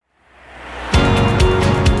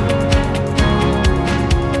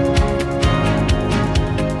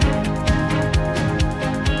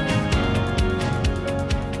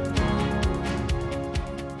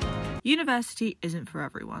university isn't for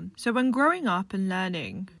everyone. So when growing up and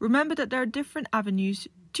learning, remember that there are different avenues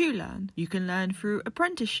to learn. You can learn through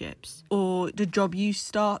apprenticeships or the job you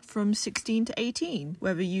start from 16 to 18,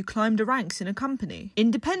 whether you climb the ranks in a company.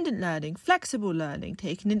 Independent learning, flexible learning,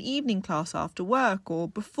 taking an evening class after work or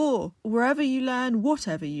before. Wherever you learn,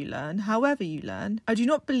 whatever you learn, however you learn, I do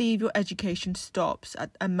not believe your education stops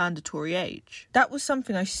at a mandatory age. That was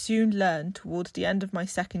something I soon learned towards the end of my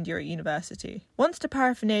second year at university. Once the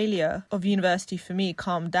paraphernalia of university for me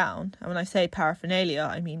calmed down, and when I say paraphernalia,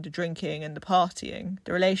 I mean the drinking and the partying,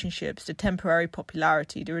 the relationships, the temporary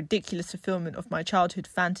popularity, the ridiculous fulfillment of my childhood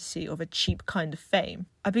fantasy of a cheap kind of fame,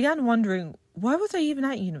 I began wondering, why was I even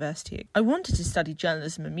at university? I wanted to study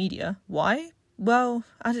journalism and media. Why? Well,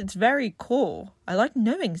 at its very core, I like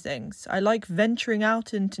knowing things. I like venturing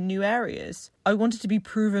out into new areas. I wanted to be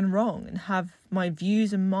proven wrong and have my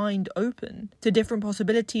views and mind open to different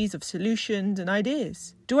possibilities of solutions and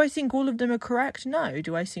ideas. Do I think all of them are correct? No.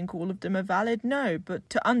 Do I think all of them are valid? No. But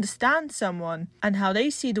to understand someone and how they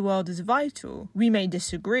see the world is vital. We may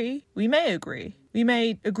disagree. We may agree. We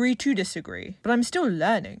may agree to disagree, but I'm still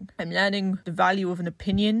learning. I'm learning the value of an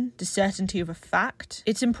opinion, the certainty of a fact.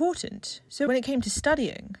 It's important. So when it came to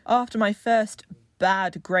studying, after my first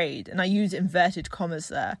bad grade, and I use inverted commas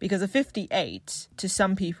there, because a 58 to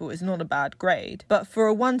some people is not a bad grade, but for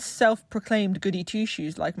a once self-proclaimed goody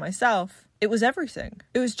two-shoes like myself, it was everything.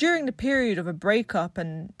 It was during the period of a breakup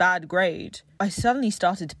and bad grade, I suddenly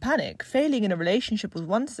started to panic. Failing in a relationship was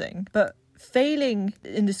one thing, but failing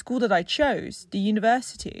in the school that I chose, the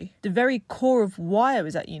university, the very core of why I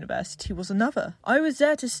was at university was another. I was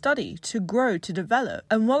there to study, to grow, to develop.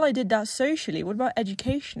 And while I did that socially, what about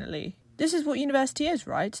educationally? This is what university is,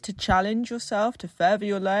 right? To challenge yourself, to further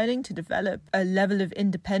your learning, to develop a level of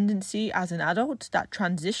independency as an adult, that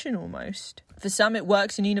transition almost. For some, it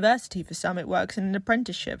works in university. For some, it works in an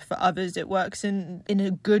apprenticeship. For others, it works in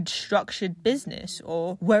a good structured business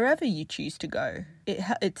or wherever you choose to go.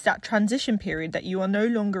 It's that transition period that you are no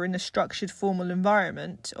longer in a structured formal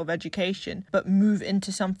environment of education, but move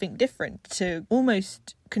into something different to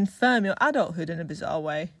almost confirm your adulthood in a bizarre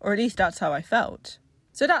way. Or at least that's how I felt.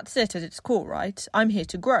 So that's it at its core, right? I'm here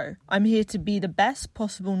to grow. I'm here to be the best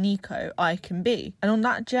possible Nico I can be. And on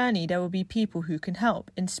that journey, there will be people who can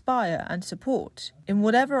help, inspire and support in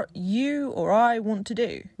whatever you or I want to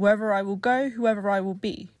do, wherever I will go, whoever I will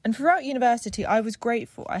be. And throughout university, I was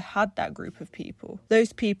grateful I had that group of people.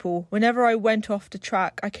 Those people, whenever I went off the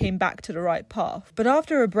track, I came back to the right path. But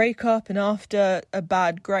after a breakup and after a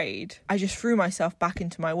bad grade, I just threw myself back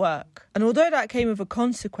into my work. And although that came with a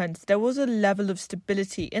consequence, there was a level of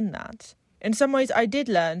stability in that. In some ways, I did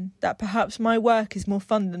learn that perhaps my work is more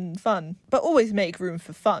fun than fun. But always make room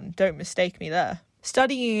for fun, don't mistake me there.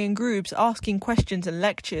 Studying in groups, asking questions and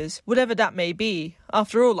lectures, whatever that may be.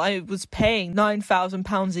 After all, I was paying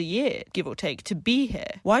 £9,000 a year, give or take, to be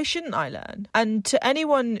here. Why shouldn't I learn? And to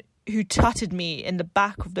anyone who tutted me in the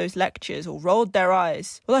back of those lectures or rolled their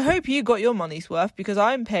eyes, well, I hope you got your money's worth, because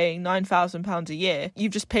I'm paying £9,000 a year.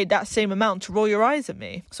 You've just paid that same amount to roll your eyes at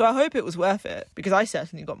me. So I hope it was worth it, because I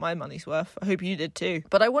certainly got my money's worth. I hope you did too.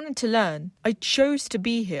 But I wanted to learn. I chose to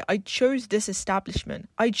be here. I chose this establishment.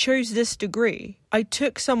 I chose this degree. I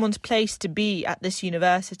took someone's place to be at this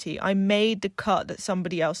university. I made the cut that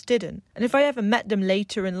somebody else didn't. And if I ever met them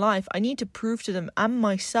later in life, I need to prove to them and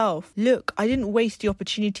myself, look, I didn't waste the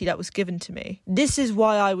opportunity that was given to me. This is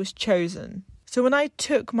why I was chosen. So when I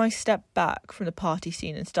took my step back from the party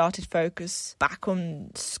scene and started focus back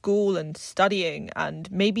on school and studying and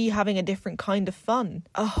maybe having a different kind of fun,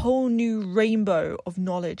 a whole new rainbow of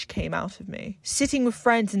knowledge came out of me. Sitting with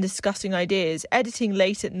friends and discussing ideas, editing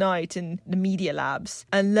late at night in the media labs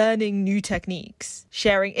and learning new techniques,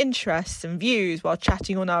 sharing interests and views while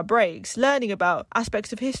chatting on our breaks, learning about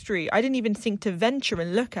aspects of history I didn't even think to venture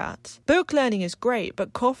and look at. Book learning is great,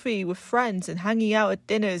 but coffee with friends and hanging out at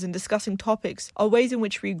dinners and discussing topics are ways in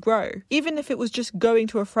which we grow. Even if it was just going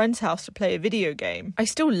to a friend's house to play a video game, I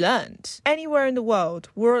still learned. Anywhere in the world,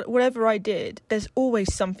 whatever I did, there's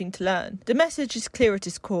always something to learn. The message is clear at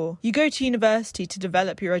its core. You go to university to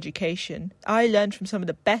develop your education. I learned from some of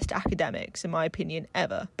the best academics, in my opinion,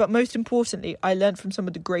 ever. But most importantly, I learned from some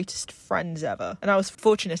of the greatest friends ever. And I was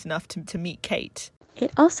fortunate enough to meet Kate.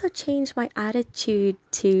 It also changed my attitude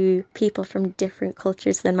to people from different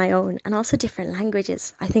cultures than my own, and also different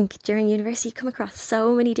languages. I think during university you come across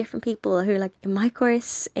so many different people who, like in my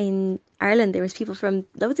course in Ireland, there was people from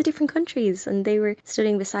loads of different countries and they were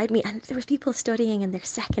studying beside me, and there was people studying in their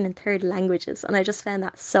second and third languages, and I just found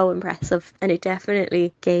that so impressive, and it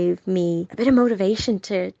definitely gave me a bit of motivation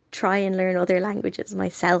to try and learn other languages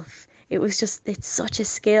myself it's such a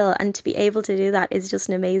skill. And to be able to do that is just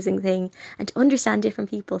an amazing thing. And to understand different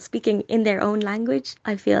people speaking in their own language,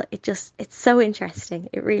 I feel it's so interesting.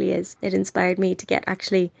 It really is. It inspired me to get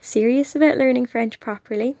actually serious about learning French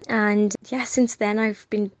properly. And yeah, since then I've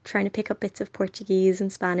been trying to pick up bits of Portuguese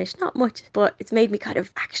and Spanish. Not much, but it's made me kind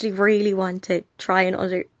of actually really want to try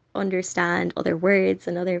and understand other words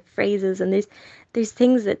and other phrases. And there's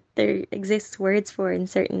things that there exists words for in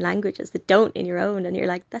certain languages that don't in your own, and you're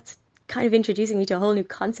like, that's kind of introducing me to a whole new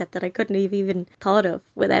concept that I couldn't have even thought of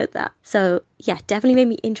without that. So yeah, definitely made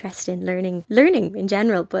me interested in learning in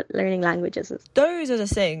general, but learning languages. Those are the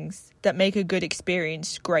things that make a good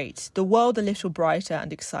experience great, the world a little brighter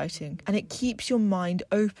and exciting, and it keeps your mind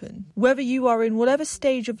open. Whether you are in whatever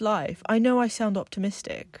stage of life, I know I sound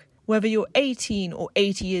optimistic. Whether you're 18 or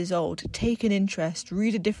 80 years old, take an interest,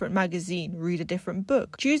 read a different magazine, read a different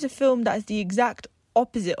book. Choose a film that is the exact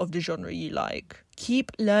opposite of the genre you like.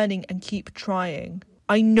 Keep learning and keep trying.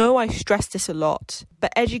 I know I stress this a lot,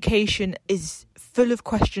 but education is full of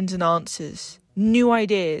questions and answers, new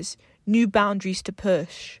ideas, new boundaries to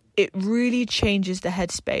push. It really changes the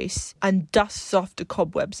headspace and dusts off the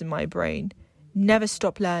cobwebs in my brain. Never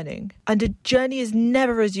stop learning. And a journey is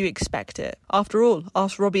never as you expect it. After all,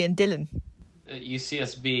 ask Robbie and Dylan. At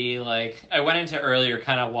UCSB, like, I went into earlier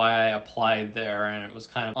kind of why I applied there, and it was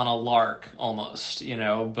kind of on a lark almost, you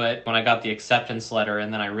know, but when I got the acceptance letter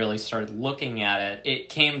and then I really started looking at it, it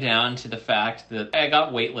came down to the fact that I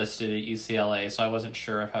got waitlisted at UCLA, so I wasn't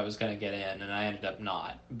sure if I was going to get in, and I ended up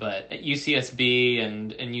not. But at UCSB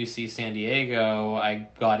and UC San Diego, I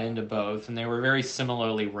got into both, and they were very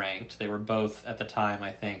similarly ranked. They were both, at the time,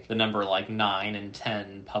 I think, the number like 9 and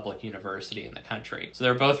 10 public university in the country. So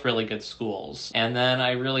they're both really good schools. And then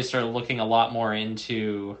I really started looking a lot more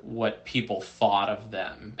into what people thought of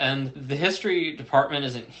them. And the history department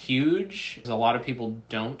isn't huge, because a lot of people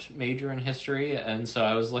don't major in history. And so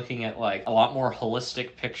I was looking at like a lot more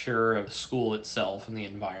holistic picture of the school itself and the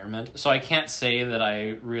environment. So I can't say that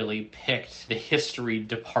I really picked the history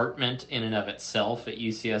department in and of itself at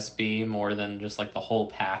UCSB more than just like the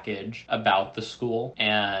whole package about the school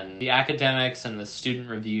and the academics and the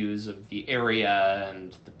student reviews of the area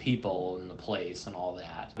and the people and the place and all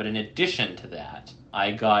that. But in addition to that,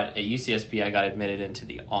 at UCSB, I got admitted into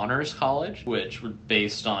the Honors College, which was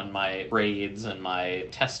based on my grades and my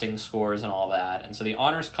testing scores and all that. And so the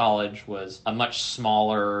Honors College was a much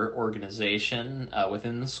smaller organization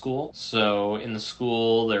within the school. So in the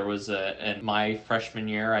school, there was in my freshman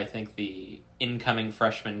year, I think the incoming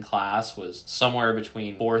freshman class was somewhere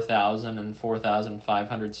between 4,000 and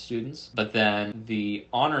 4,500 students. But then the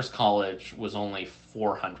Honors College was only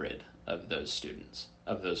 400 of those students,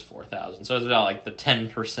 of those 4,000. So it's about like the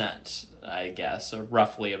 10%, I guess, or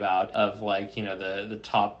roughly about, of like, you know, the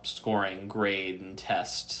top scoring grade and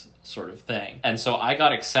test sort of thing. And so I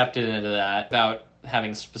got accepted into that without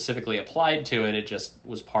having specifically applied to it. It just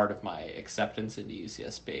was part of my acceptance into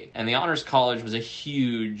UCSB. And the Honors College was a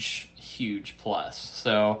huge plus.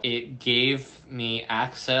 So it gave me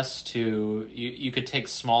access to, you could take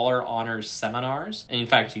smaller honors seminars. And in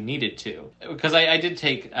fact, you needed to. Because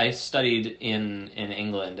I studied in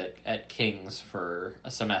England at King's for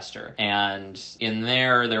a semester. And in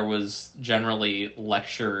there was generally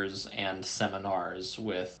lectures and seminars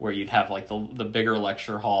where you'd have like the bigger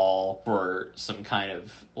lecture hall for some kind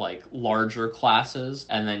of like larger classes.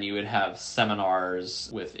 And then you would have seminars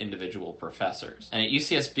with individual professors. And at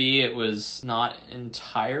UCSB, it was not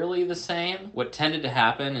entirely the same. What tended to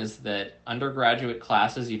happen is that undergraduate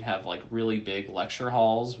classes, you'd have like really big lecture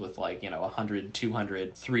halls with like, 100,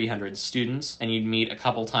 200, 300 students, and you'd meet a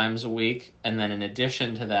couple times a week. And then in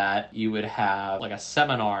addition to that, you would have like a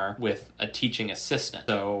seminar with a teaching assistant.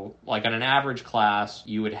 So like on an average class,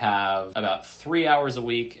 you would have about 3 hours a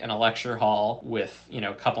week in a lecture hall with,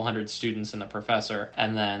 a couple hundred students and the professor,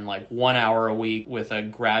 and then like 1 hour a week with a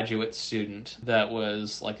graduate student that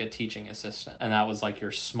was like a teaching assistant. And that was like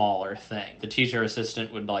your smaller thing. The teacher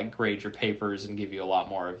assistant would like grade your papers and give you a lot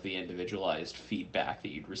more of the individualized feedback that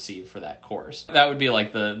you'd receive for that course. That would be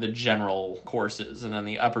like the general courses. And then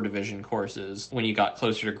the upper division courses, when you got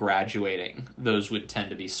closer to graduating, those would tend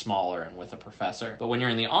to be smaller and with a professor. But when you're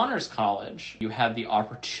in the Honors College, you had the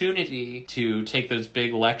opportunity to take those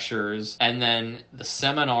big lectures, and then the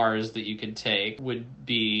seminars that you could take would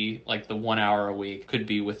be like the 1 hour a week could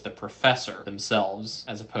be with the professor themselves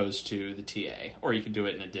as opposed to the TA, or you could do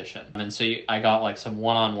it in addition. And so I got like some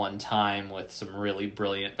one-on-one time with some really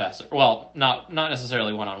brilliant professors. Well, not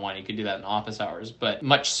necessarily one-on-one, you could do that in office hours, but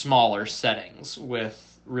much smaller settings with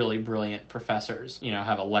really brilliant professors,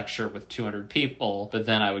 have a lecture with 200 people, but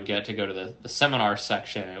then I would get to go to the seminar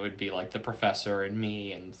section. It would be like the professor and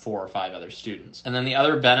me and 4 or 5 other students. And then the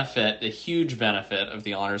other benefit, the huge benefit of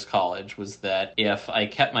the Honors College was that if I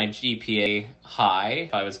kept my GPA high,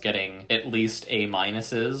 if I was getting at least A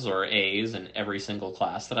minuses or A's in every single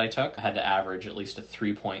class that I took, I had to average at least a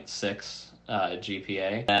 3.6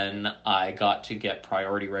 GPA. Then I got to get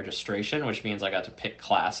priority registration, which means I got to pick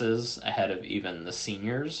classes ahead of even the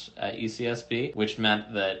seniors at UCSB, which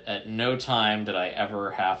meant that at no time did I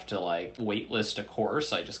ever have to waitlist a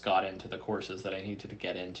course. I just got into the courses that I needed to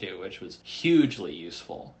get into, which was hugely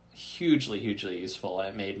useful. Hugely useful.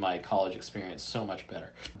 It made my college experience so much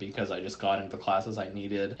better because I just got into the classes I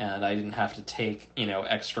needed and I didn't have to take,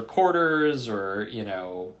 extra quarters or,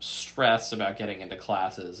 stress about getting into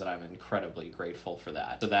classes, and I'm incredibly grateful for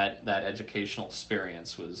that. So that educational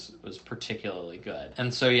experience was particularly good.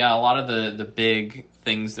 And so, yeah, a lot of the big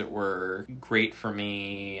things that were great for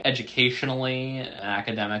me educationally and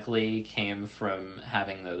academically came from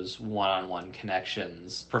having those one-on-one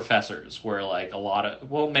connections. Professors were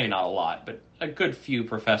maybe not a lot, but a good few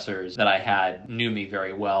professors that I had knew me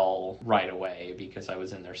very well right away because I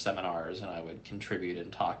was in their seminars and I would contribute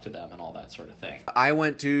and talk to them and all that sort of thing. I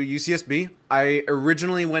went to UCSB. I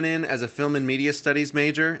originally went in as a film and media studies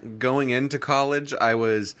major. Going into college, I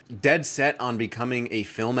was dead set on becoming a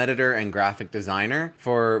film editor and graphic designer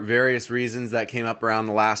for various reasons that came up around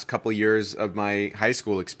the last couple years of my high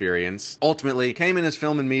school experience. Ultimately, came in as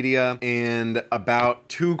film and media, and about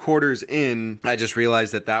 2 quarters in, I just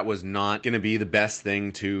realized that was not going to be the best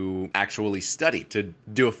thing to actually study, to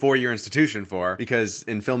do a 4-year institution for, because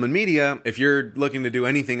in film and media, if you're looking to do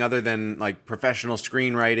anything other than professional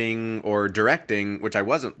screenwriting or directing, which I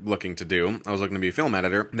wasn't looking to do, I was looking to be a film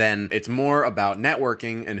editor, then it's more about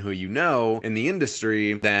networking and who you know in the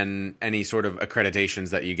industry than any sort of accreditations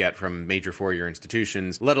that you get from major 4-year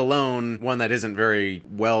institutions, let alone one that isn't very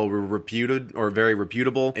well reputed or very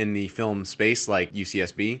reputable in the film space like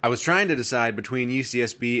UCSB. I was trying to decide between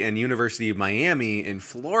UCSB and University of Miami in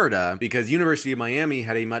Florida, because University of Miami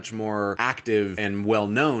had a much more active and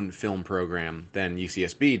well-known film program than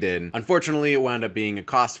UCSB did. Unfortunately, it wound up being a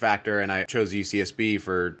cost factor, and I chose UCSB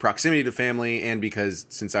for proximity to family and because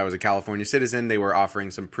since I was a California citizen, they were offering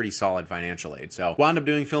some pretty solid financial aid. So wound up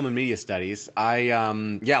doing film and media studies.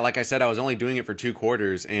 Like I said, I was only doing it for 2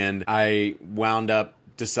 quarters, and I wound up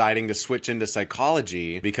deciding to switch into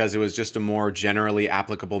psychology because it was just a more generally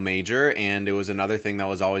applicable major, and it was another thing that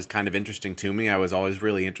was always kind of interesting to me. I was always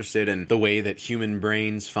really interested in the way that human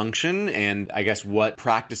brains function and I guess what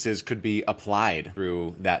practices could be applied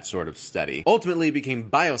through that sort of study. Ultimately it became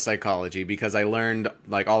biopsychology because I learned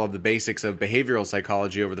all of the basics of behavioral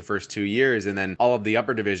psychology over the first 2 years, and then all of the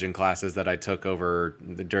upper division classes that I took over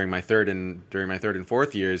during my third and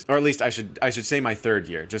fourth years, or at least I should say my 3rd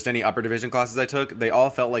year. Just any upper division classes I took, they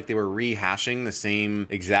all felt like they were rehashing the same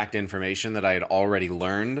exact information that I had already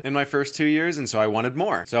learned in my first 2 years, and so I wanted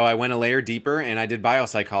more. So I went a layer deeper and I did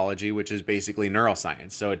biopsychology, which is basically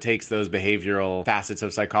neuroscience. So it takes those behavioral facets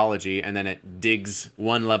of psychology and then it digs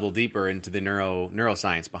one level deeper into the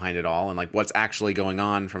neuroscience behind it all and what's actually going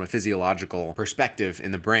on from a physiological perspective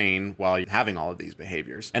in the brain while you're having all of these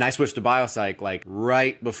behaviors. And I switched to biopsych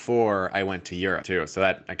right before I went to Europe too. So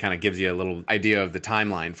that kind of gives you a little idea of the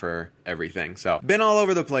timeline for everything. So been all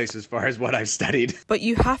over the place as far as what I've studied. But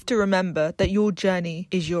you have to remember that your journey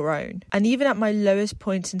is your own. And even at my lowest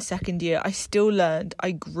points in second year, I still learned,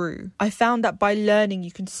 I grew. I found that by learning,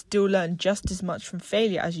 you can still learn just as much from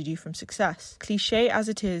failure as you do from success. Cliche as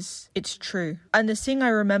it is, it's true. And the thing I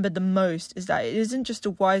remember the most is that it isn't just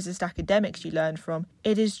the wisest academics you learn from,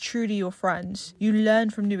 it is truly your friends. You learn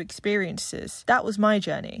from new experiences. That was my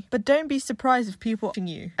journey. But don't be surprised if people are watching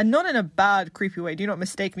you. And not in a bad, creepy way, do not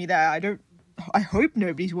mistake me there. I hope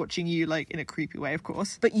nobody's watching you in a creepy way, of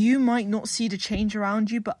course. But you might not see the change around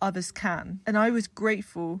you, but others can. And I was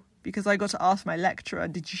grateful because I got to ask my lecturer,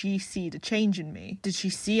 did she see the change in me? Did she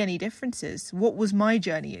see any differences? What was my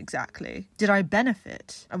journey exactly? Did I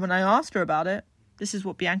benefit? And when I asked her about it, this is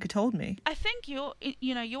what Bianca told me. I think your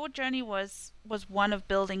journey was one of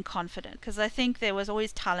building confidence, because I think there was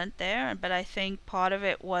always talent there, but I think part of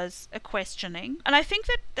it was a questioning. And I think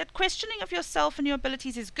that questioning of yourself and your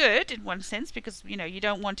abilities is good in one sense, because you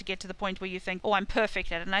don't want to get to the point where you think, oh, I'm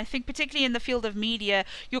perfect at it. And I think particularly in the field of media,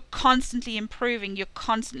 you're constantly improving, you're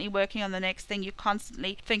constantly working on the next thing, you're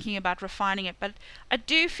constantly thinking about refining it. But I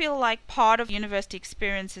do feel like part of university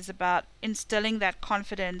experience is about instilling that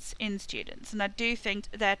confidence in students. And I do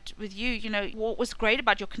think that with you, what was great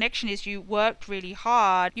about your connection is you worked worked really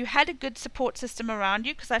hard, you had a good support system around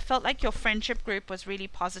you, because I felt like your friendship group was really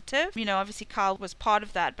positive. You know, obviously Kyle was part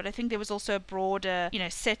of that, but I think there was also a broader, you know,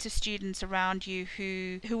 set of students around you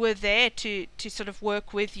who were there to sort of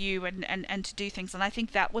work with you and to do things. And I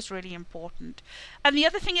think that was really important. And the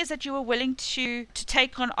other thing is that you were willing to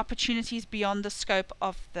take on opportunities beyond the scope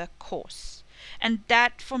of the course. And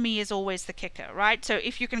that for me is always the kicker, right? So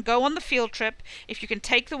if you can go on the field trip, if you can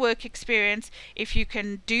take the work experience, if you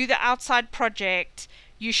can do the outside project,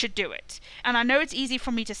 you should do it. And I know it's easy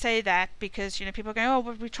for me to say that because, you know, people are going,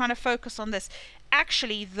 oh, we're trying to focus on this.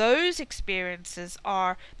 Actually, those experiences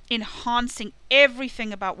are enhancing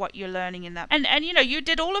everything about what you're learning in that. And you know, you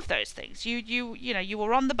did all of those things. You know, you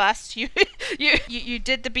were on the bus, you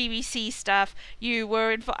did the BBC stuff,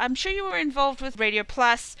 I'm sure you were involved with Radio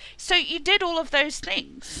Plus. So you did all of those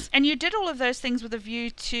things. And you did all of those things with a view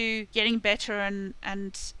to getting better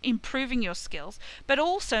and improving your skills, but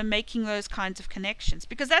also making those kinds of connections,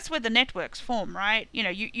 because that's where the networks form, right? You know,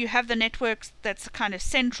 you have the networks that's kind of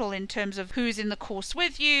central in terms of who's in the course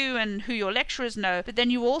with you and who your lecturers know, but then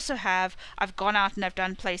you also have, I've gone out and I've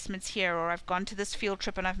done placements here, or I've gone to this field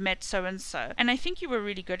trip and I've met so and so. And I think you were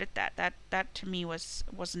really good at that. That to me was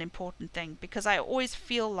an important thing, because I always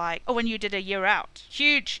feel like, when you did a year out,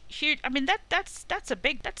 huge, I mean, that's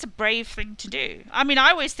a brave thing to do. I mean, I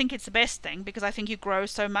always think it's the best thing, because I think you grow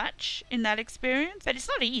so much in that experience, but it's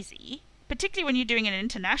not easy. Particularly when you're doing an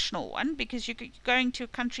international one, because you're going to a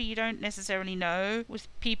country you don't necessarily know, with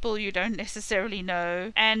people you don't necessarily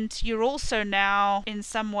know, and you're also now in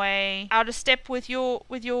some way out of step with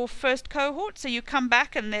your first cohort. So you come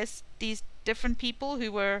back and there's these different people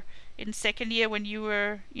who were in second year when you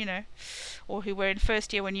were, you know, or who were in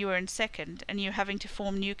first year when you were in second, and you're having to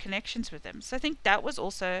form new connections with them. So I think that was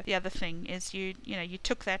also the other thing, is you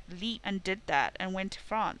took that leap and did that and went to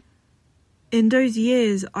France. In those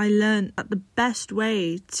years, I learned that the best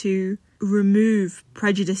way to remove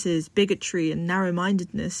prejudices, bigotry and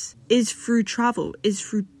narrow-mindedness is through travel, is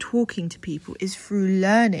through talking to people, is through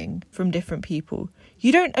learning from different people.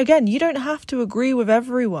 You don't have to agree with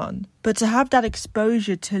everyone, but to have that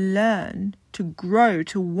exposure to learn, to grow,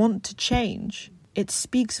 to want to change, it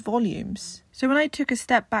speaks volumes. So when I took a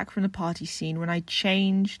step back from the party scene, when I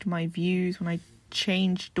changed my views, when I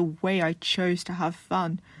changed the way I chose to have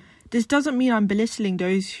fun, this doesn't mean I'm belittling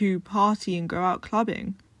those who party and go out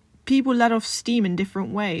clubbing. People let off steam in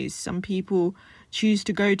different ways. Some people choose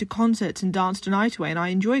to go to concerts and dance the night away, and I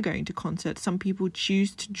enjoy going to concerts. Some people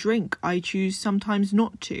choose to drink. I choose sometimes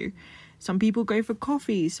not to. Some people go for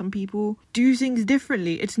coffee. Some people do things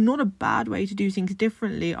differently. It's not a bad way to do things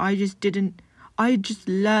differently. I just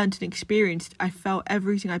learned and experienced. I felt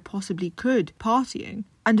everything I possibly could partying.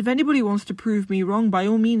 And if anybody wants to prove me wrong, by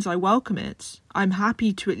all means, I welcome it. I'm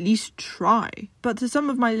happy to at least try. But to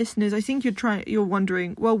some of my listeners, I think you're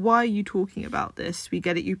wondering, well, why are you talking about this? We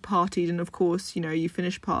get it, you partied, and of course, you know, you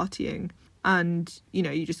finish partying and, you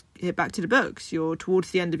know, you just hit back to the books. You're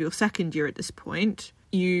towards the end of your second year at this point.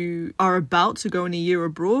 You are about to go on a year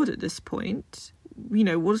abroad at this point. You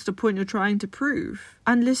know, what's the point you're trying to prove?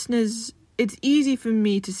 And listeners, it's easy for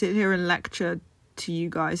me to sit here and lecture to you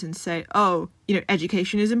guys and say, oh, you know,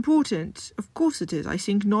 education is important. Of course it is. I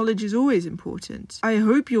think knowledge is always important. I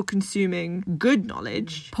hope you're consuming good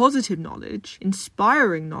knowledge, positive knowledge,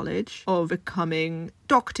 inspiring knowledge of becoming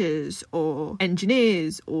doctors or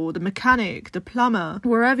engineers or the mechanic, the plumber.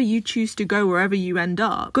 Wherever you choose to go, wherever you end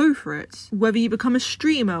up, go for it. Whether you become a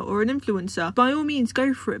streamer or an influencer, by all means,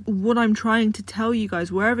 go for it. What I'm trying to tell you guys,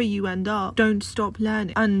 wherever you end up, don't stop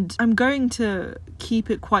learning. And I'm going to keep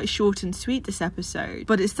it quite short and sweet this episode,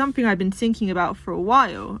 but it's something I've been thinking about for a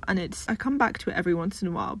while, and I come back to it every once in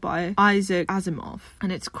a while, by Isaac Asimov,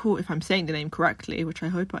 and it's called, if I'm saying the name correctly, which I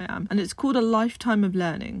hope I am, and it's called A Lifetime of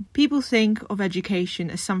Learning. People think of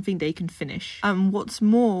education as something they can finish, and what's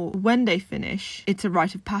more, when they finish, it's a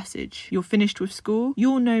rite of passage. You're finished with school,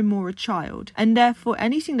 you're no more a child, and therefore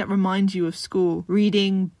anything that reminds you of school,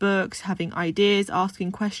 reading books, having ideas,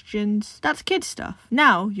 asking questions, that's kid stuff.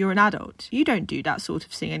 Now you're an adult, you don't do that sort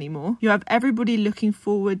of thing anymore. You have everybody looking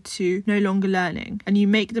forward to no longer learning, and you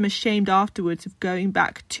make them ashamed afterwards of going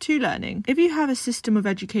back to learning. If you have a system of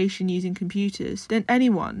education using computers, then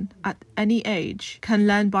anyone at any age can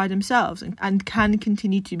learn by themselves and can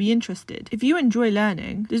continue to be interested. If you enjoy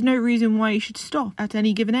learning, there's no reason why you should stop at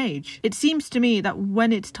any given age. It seems to me that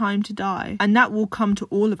when it's time to die, and that will come to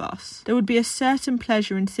all of us, there would be a certain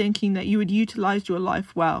pleasure in thinking that you had utilised your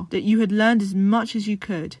life well, that you had learned as much as you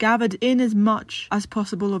could, gathered in as much as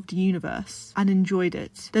possible of the universe, and enjoyed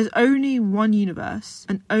it. There's only one universe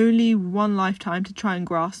and only one lifetime to try and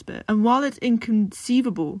grasp it. And while it's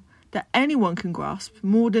inconceivable that anyone can grasp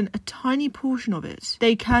more than a tiny portion of it,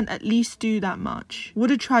 they can at least do that much.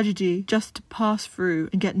 What a tragedy just to pass through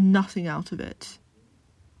and get nothing out of it.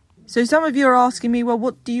 So some of you are asking me, well,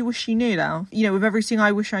 what do you wish you knew now? You know, with everything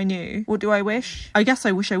I wish I knew, what do I wish? I guess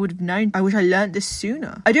I wish I would have known. I wish I learned this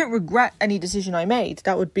sooner. I don't regret any decision I made.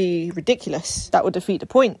 That would be ridiculous. That would defeat the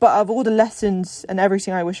point. But of all the lessons and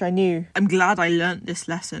everything I wish I knew, I'm glad I learned this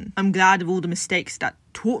lesson. I'm glad of all the mistakes that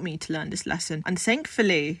taught me to learn this lesson. And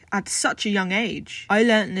thankfully, at such a young age, I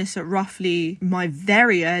learned this at roughly my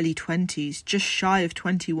very early 20s, just shy of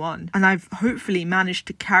 21. And I've hopefully managed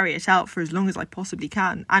to carry it out for as long as I possibly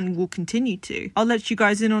can and will continue to. I'll let you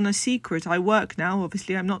guys in on a secret. I work now.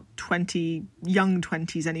 Obviously, I'm not young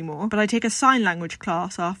 20s anymore, but I take a sign language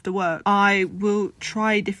class after work. I will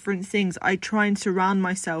try different things. I try and surround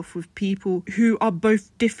myself with people who are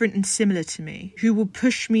both different and similar to me, who will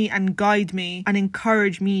push me and guide me and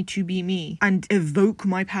encourage me to be me and evoke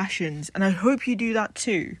my passions. And I hope you do that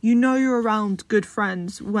too. You know you're around good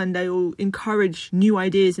friends when they all encourage new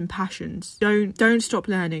ideas and passions. Don't stop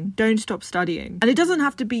learning. Don't stop studying. And it doesn't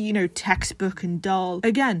have to be, you know, textbook and dull.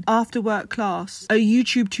 Again, after work class, a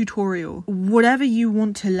YouTube tutorial, whatever you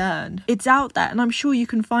want to learn, it's out there and I'm sure you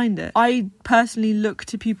can find it. I personally look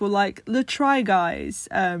to people like the Try Guys,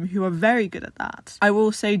 who are very good at that. I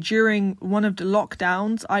will say during one of the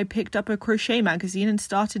lockdowns, I picked up a crochet magazine and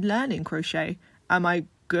started learning crochet. Am I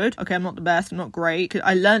good? Okay, I'm not the best, I'm not great.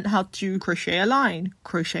 I learned how to crochet a line,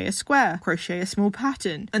 crochet a square, crochet a small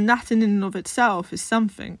pattern, and that in and of itself is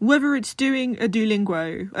something. Whether it's doing a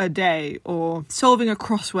Duolingo a day or solving a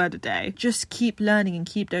crossword a day, just keep learning and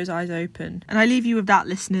keep those eyes open. And I leave you with that,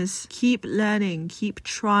 listeners. Keep learning, keep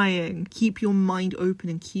trying, keep your mind open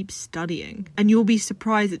and keep studying. And you'll be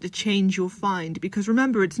surprised at the change you'll find, because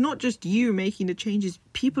remember, it's not just you making the changes,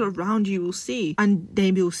 people around you will see, and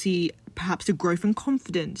they will see perhaps a growth in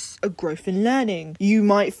confidence, a growth in learning. You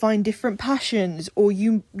might find different passions, or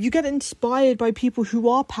you get inspired by people who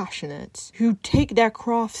are passionate, who take their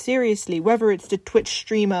craft seriously, whether it's the Twitch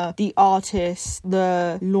streamer, the artist,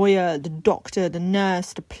 the lawyer, the doctor, the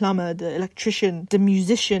nurse, the plumber, the electrician, the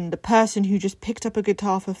musician, the person who just picked up a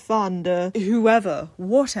guitar for fun, the whoever,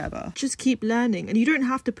 whatever. Just keep learning, and you don't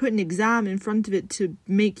have to put an exam in front of it to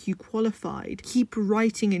make you qualified. Keep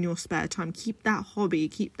writing in your spare time, keep that hobby,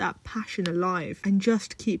 keep that passion alive, and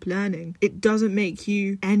just keep learning. It doesn't make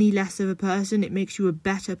you any less of a person, it makes you a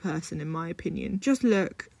better person, in my opinion. Just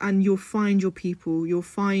look and you'll find your people, you'll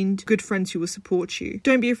find good friends who will support you.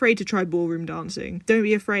 Don't be afraid to try ballroom dancing. Don't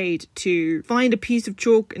be afraid to find a piece of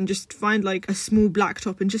chalk and just find like a small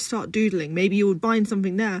blacktop and just start doodling. Maybe you'll find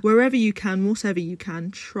something there. Wherever you can, whatever you can,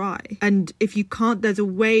 try. And if you can't, there's a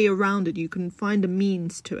way around it. You can find a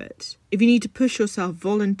means to it. If you need to push yourself,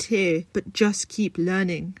 volunteer, but just keep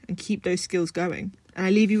learning and keep those skills going. And I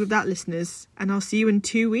leave you with that, listeners, and I'll see you in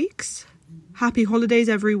 2 weeks. Happy holidays,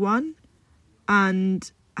 everyone,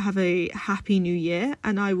 and have a happy new year.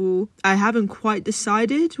 And I haven't quite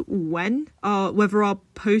decided when, whether I'll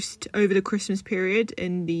post over the Christmas period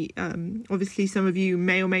in the, obviously some of you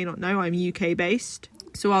may or may not know I'm UK based,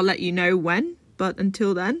 so I'll let you know when. But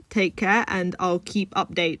until then, take care, and I'll keep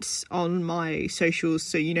updates on my socials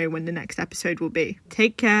so you know when the next episode will be.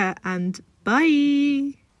 Take care and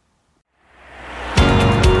bye!